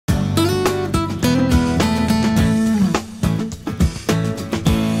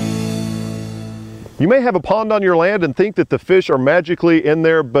You may have a pond on your land and think that the fish are magically in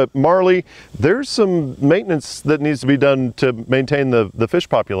there, but Marley, there's some maintenance that needs to be done to maintain the fish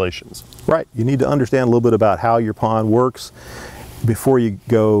populations. Right. You need to understand a little bit about how your pond works before you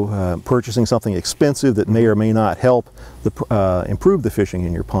go purchasing something expensive that may or may not help improve the fishing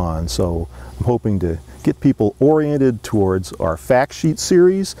in your pond. So I'm hoping to get people oriented towards our fact sheet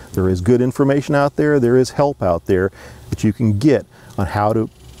series. There is good information out there. There is help out there that you can get on how to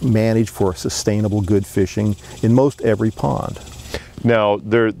manage for sustainable good fishing in most every pond. Now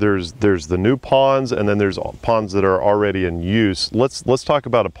there's the new ponds, and then there's ponds that are already in use. Let's talk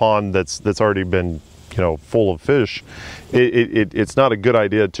about a pond that's already been, you know, full of fish. It's not a good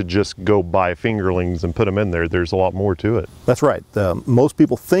idea to just go buy fingerlings and put them in there. There's a lot more to it. That's right. Most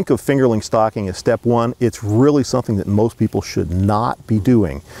people think of fingerling stocking as step one. It's really something that most people should not be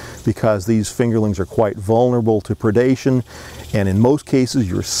doing, because these fingerlings are quite vulnerable to predation, and in most cases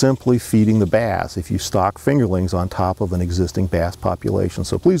you're simply feeding the bass if you stock fingerlings on top of an existing bass population.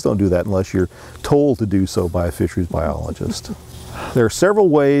 So please don't do that unless you're told to do so by a fisheries biologist. There are several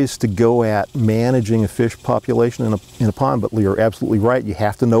ways to go at managing a fish population in a pond, but you're absolutely right. You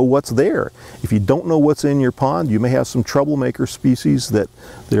have to know what's there. If you don't know what's in your pond, you may have some troublemaker species that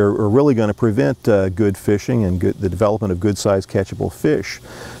are really going to prevent good fishing and the development of good-sized catchable fish.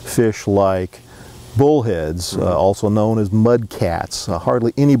 Fish like bullheads, also known as mudcats.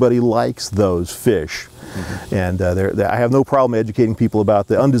 Hardly anybody likes those fish. And I have no problem educating people about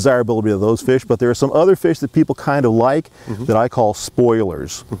the undesirability of those fish, but there are some other fish that people kind of like that I call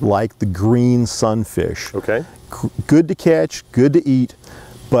spoilers, like the green sunfish. Okay. Good to catch, good to eat,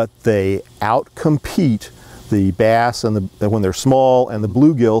 but they outcompete the bass and when they're small, and the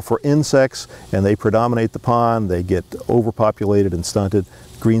bluegill for insects, and they predominate the pond. They get overpopulated and stunted.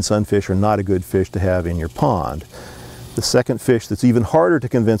 Green sunfish are not a good fish to have in your pond. The second fish that's even harder to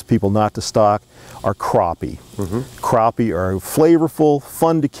convince people not to stock are crappie. Crappie are flavorful,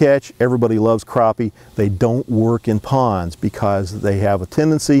 fun to catch. Everybody loves crappie. They don't work in ponds because they have a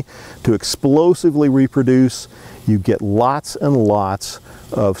tendency to explosively reproduce. You get lots and lots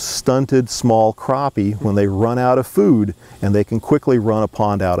of stunted small crappie when they run out of food, and they can quickly run a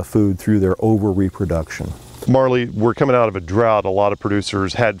pond out of food through their over-reproduction. Marley, we're coming out of a drought. A lot of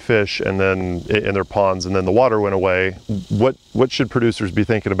producers had fish and then in their ponds, and then the water went away. What should producers be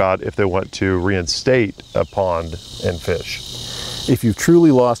thinking about if they want to reinstate a pond and fish? If you've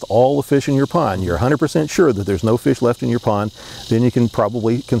truly lost all the fish in your pond, you're 100% sure that there's no fish left in your pond, then you can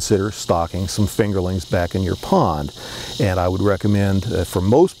probably consider stocking some fingerlings back in your pond. And I would recommend for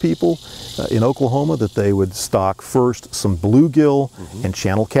most people in Oklahoma that they would stock first some bluegill and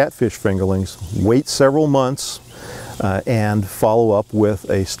channel catfish fingerlings, wait several months, and follow up with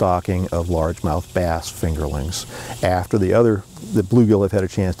a stocking of largemouth bass fingerlings after the bluegill have had a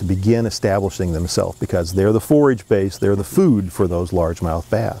chance to begin establishing themselves, because they're the forage base, they're the food for those largemouth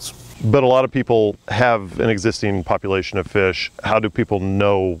bass. But a lot of people have an existing population of fish. How do people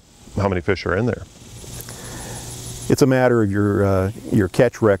know how many fish are in there? It's a matter of your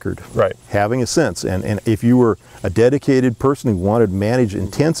catch record. Right. Having a sense. And if you were a dedicated person who wanted to manage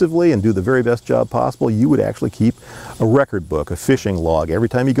intensively and do the very best job possible, you would actually keep a record book, a fishing log. Every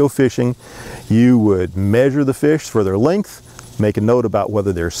time you go fishing, you would measure the fish for their length, make a note about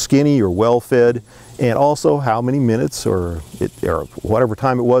whether they're skinny or well-fed, and also how many minutes or whatever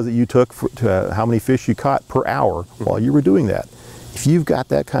time it was that you took to how many fish you caught per hour while you were doing that. If you've got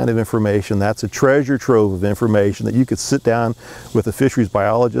that kind of information, that's a treasure trove of information that you could sit down with a fisheries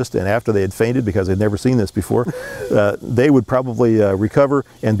biologist, and after they had fainted because they'd never seen this before, they would probably recover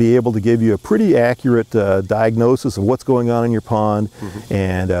and be able to give you a pretty accurate diagnosis of what's going on in your pond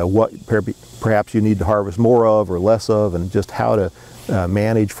and what perhaps you need to harvest more of or less of, and just how to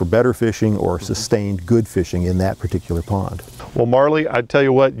manage for better fishing or sustained good fishing in that particular pond. Well, Marley, I tell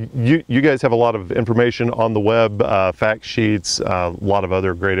you what, you guys have a lot of information on the web, fact sheets, a lot of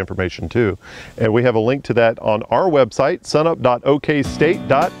other great information too. And we have a link to that on our website,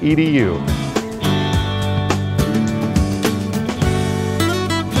 sunup.okstate.edu.